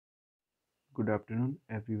Good afternoon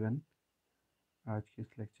everyone. आज के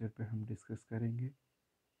इस लेक्चर पे हम डिस्कस करेंगे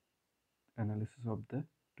analysis of the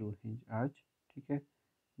two hinge arch, ठीक है,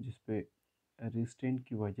 जिस पे रिस्ट्रेंट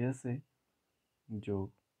की वजह से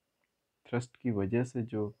जो थ्रस्ट की वजह से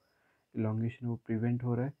जो इलोंगेशन वो प्रिवेंट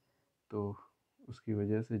हो रहा है, तो उसकी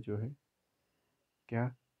वजह से जो है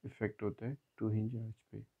क्या इफ़ेक्ट होता है टू हिंज आर्च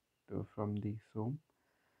पे। तो from the Som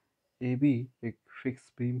A B एक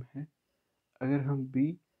फिक्स बीम है। अगर हम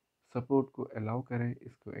बी सपोर्ट को अलाउ करें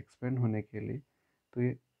इसको एक्सपेंड होने के लिए, तो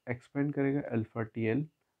ये एक्सपेंड करेगा अल्फ़ा टी एल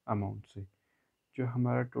अमाउंट से, जो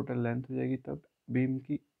हमारा टोटल लेंथ हो जाएगी तब बीम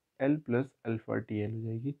की L plus alpha T L हो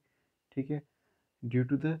जाएगी, ठीक है। ड्यू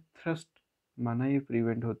टू द थ्रस्ट माना ये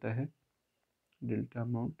प्रिवेंट होता है डेल्टा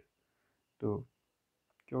अमाउंट, तो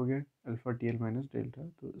क्या हो गया alpha T L minus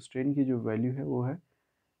delta. तो स्ट्रेन की जो वैल्यू है वो है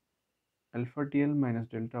alpha T L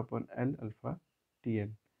minus delta upon L alpha T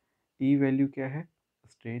L. ई वैल्यू क्या है,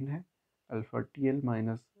 स्ट्रेन है, alpha T L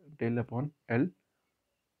minus del upon L.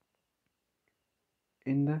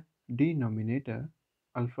 In the denominator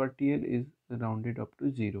alpha T L is rounded up to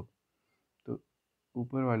zero. तो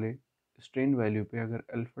ऊपर वाले strain value पे अगर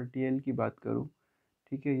alpha T L की बात करूँ,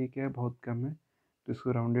 ठीक है, ये क्या है बहुत कम है, तो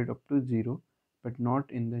इसको rounded up to zero, but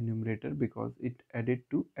not in the numerator because it added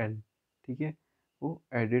to L, ठीक है, वो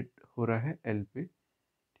एडेड हो रहा है एल पे,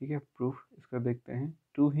 ठीक है। प्रूफ इसका देखते हैं।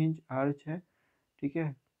 टू हिंज आर्च है, ठीक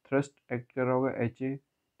है, थ्रस्ट एक्ट कर रहा होगा एच ए,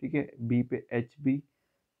 ठीक है, बी पे H be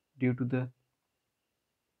due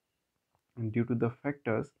to the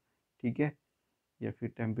factors, ठीक है, या फिर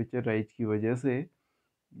टेम्परेचर राइज की वजह से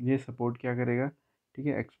ये सपोर्ट क्या करेगा, ठीक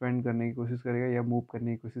है, एक्सपेंड करने की कोशिश करेगा या मूव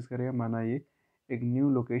करने की कोशिश करेगा। माना ये एक न्यू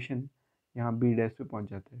लोकेशन यहाँ बी डैश पे पहुँच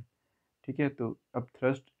जाता है, ठीक है, तो अब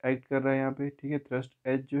थ्रस्ट एक्ट कर रहा है यहाँ पे, ठीक है, थ्रस्ट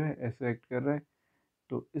एच जो है ऐसे एक्ट कर रहा है,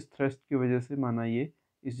 तो इस थ्रस्ट की वजह से माना ये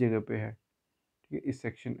इस जगह पे है, ठीक है, इस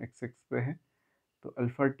सेक्शन एक्स एक्स पे है, तो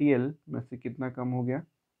अल्फ़ा टी एल में से कितना कम हो गया,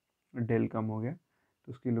 डेल कम हो गया,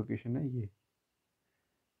 तो उसकी लोकेशन है ये।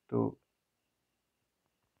 तो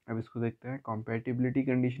अब इसको देखते हैं, कॉम्पैटिबिलिटी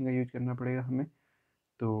कंडीशन का यूज करना पड़ेगा हमें।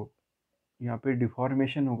 तो यहाँ पे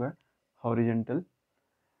डिफॉर्मेशन होगा horizontal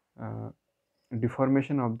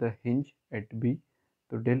deformation of the hinge eight B,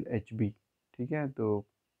 तो डेल एच बी, ठीक है, तो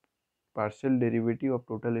partial derivative of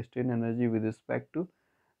total strain energy with respect to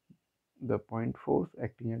the point force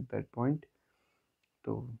acting at that point,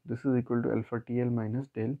 तो this is equal to alpha T L minus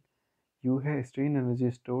del you है strain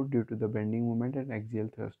energy store due to the bending moment and axial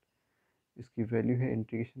thrust. इसकी value है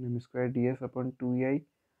integration M square D S upon two ए आई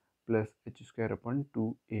plus H square upon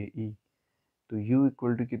two ए ई। तो u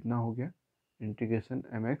equal to कितना हो गया, integration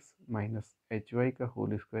M x minus H Y का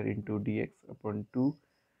whole square into D x upon two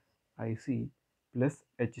आई C plus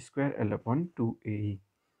H square L upon two ए ई,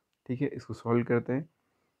 ठीक है। इसको solve करते हैं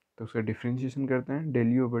तो उसका डिफ्रेंशिएशन करते हैं, del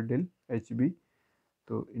you over del H B,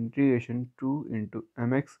 तो integration two into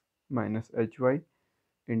M x minus H Y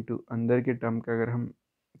into अंदर के टर्म का अगर हम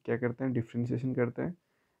क्या करते हैं डिफ्रेंशिएशन करते हैं,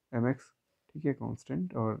 एम एक्स, ठीक है,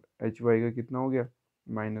 कांस्टेंट, और एच वाई का कितना हो गया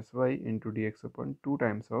minus Y into D x upon two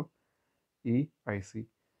times of E I C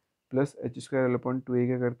plus H square L upon two ए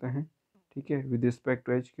क्या करते हैं, ठीक है, विद रिस्पेक्ट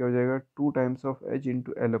टू एच क्या हो जाएगा two times of H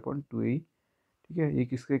into L upon two ए, ठीक है। ये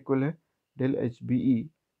किसके इक्वल है, डेल एच बी ई,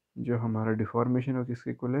 जो हमारा डिफॉर्मेशन है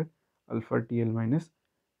किसके इक्वल है, alpha T L minus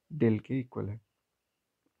del के इक्वल है।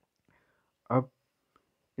 अब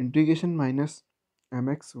integration minus M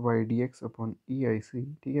x Y D x upon ई आई सी,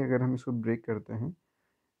 ठीक है, अगर हम इसको ब्रेक करते हैं,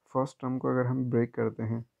 फर्स्ट टर्म को अगर हम ब्रेक करते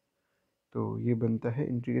हैं तो ये बनता है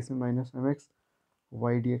integration minus M x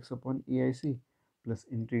Y D x upon ई आई C plus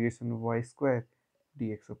integration Y square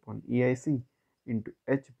D x upon ई आई सी into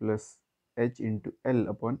H plus H into L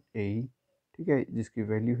upon ए ई, ठीक है, जिसकी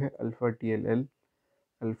वैल्यू है alpha T L L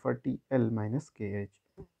alpha T L minus के H,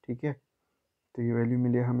 ठीक है। तो ये value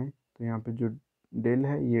मिले हमें, तो यहाँ पे जो डेल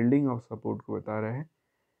है यील्डिंग ऑफ सपोर्ट को बता रहा है,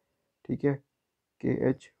 ठीक है, के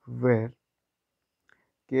एच वेयर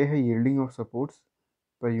के है yielding of supports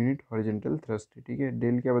per unit horizontal thrust, ठीक है,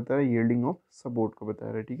 डेल क्या बता रहा है यील्डिंग ऑफ सपोर्ट को बता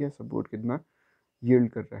रहा है, ठीक है, सपोर्ट कितना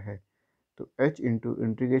यील्ड कर रहा है। तो h into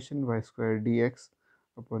integration Y square D x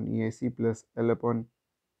upon ई आई सी प्लस एल अपॉन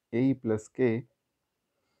ए प्लस के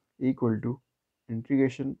equal to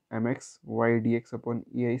integration M x Y D x upon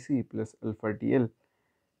E I C plus alpha T L,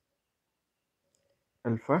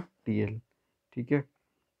 ठीक है।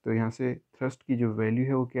 तो यहाँ से थ्रस्ट की जो वैल्यू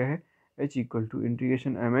है वो क्या है, h equal to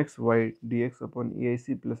integration M x Y D x upon E I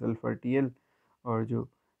C plus alpha T L, और जो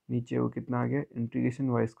नीचे वो कितना आ गया integration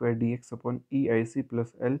Y square D x upon ई आई सी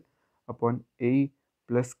प्लस एल अपॉन ए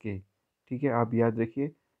प्लस के, ठीक है। आप याद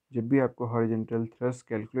रखिए जब भी आपको हॉरिजेंटल थ्रस्ट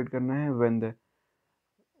कैलकुलेट करना है व्हेन द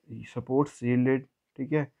सपोर्ट्स यील्डेड,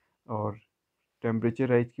 ठीक है, और टेम्परेचर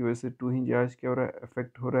राइज की वजह से 2 हिंज आर्च क्या हो रहा है,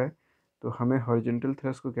 अफेक्ट हो रहा है। तो हमें हॉरिजॉन्टल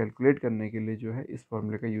थ्रस्ट को कैलकुलेट करने के लिए जो है इस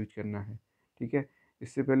फॉर्मूले का यूज करना है। ठीक है,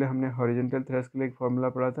 इससे पहले हमने हॉरिजॉन्टल थ्रस्ट के लिए एक फार्मूला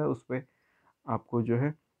पढ़ा था, उस पर आपको जो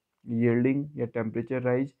है यील्डिंग या टेम्परेचर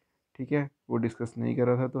राइज, ठीक है, वो डिस्कस नहीं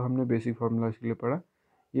करा था, तो हमने बेसिक फार्मूला इसके लिए पढ़ा।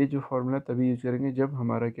 ये जो फार्मूला तभी यूज करेंगे जब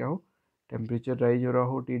हमारा क्या हो, टेम्परेचर राइज हो रहा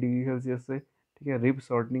हो T°C से, ठीक है, रिब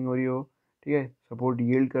शॉर्टनिंग हो रही हो, ठीक है, सपोर्ट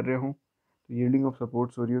यील्ड कर रहे हो, तो यील्डिंग ऑफ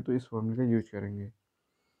सपोर्ट्स हो रही हो, तो इस फार्मूले का यूज करेंगे।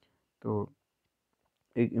 तो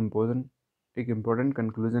एक इम्पोर्टेंट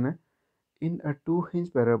कंक्लूजन है, इन अ 2 hinge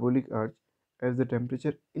parabolic arch as the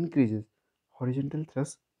temperature increases horizontal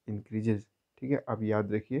thrust increases. ठीक है, आप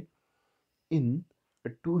याद रखिए, इन अ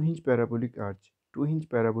 2 hinge पैराबोलिक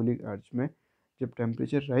आर्च में जब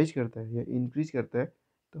टेम्परेचर राइज करता है या इंक्रीज करता है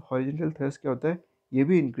तो हॉरिजॉन्टल थ्रस्ट क्या होता है, ये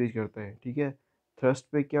भी इंक्रीज करता है। ठीक है, थ्रस्ट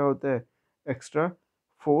पे क्या होता है, एक्स्ट्रा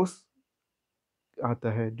फोर्स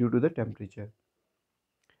आता है due to the temperature.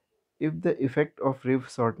 If the effect of rib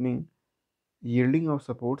shortening yielding of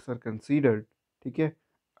supports are considered, ठीक है,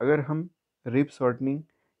 अगर हम रिब शॉर्टनिंग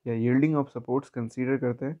या यील्डिंग ऑफ सपोर्ट्स कंसीडर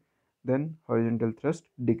करते हैं, देन हॉरिजॉन्टल थ्रस्ट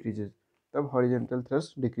डिक्रीजेज, तब हॉरिजॉन्टल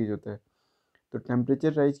थ्रस्ट डिक्रीज होता है। तो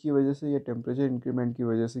टेम्परेचर राइज की वजह से या टेम्परेचर इंक्रीमेंट की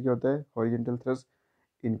वजह से क्या होता है, हॉरिजॉन्टल थ्रस्ट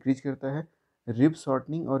इंक्रीज करता है। रिब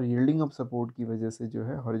शॉर्टनिंग और यील्डिंग ऑफ सपोर्ट की वजह से जो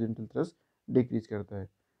है हॉरिजॉन्टल थ्रस्ट डिक्रीज करता है।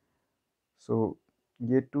 सो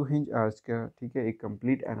ये 2 hinge आर्च का, ठीक है, एक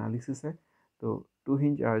कंप्लीट एनालिसिस है। तो 2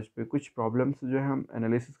 hinge आर्च पे कुछ प्रॉब्लम्स जो है हम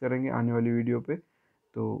एनालिसिस करेंगे आने वाली वीडियो पे।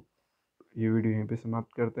 तो ये वीडियो यहीं पे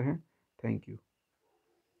समाप्त करते हैं। Thank you.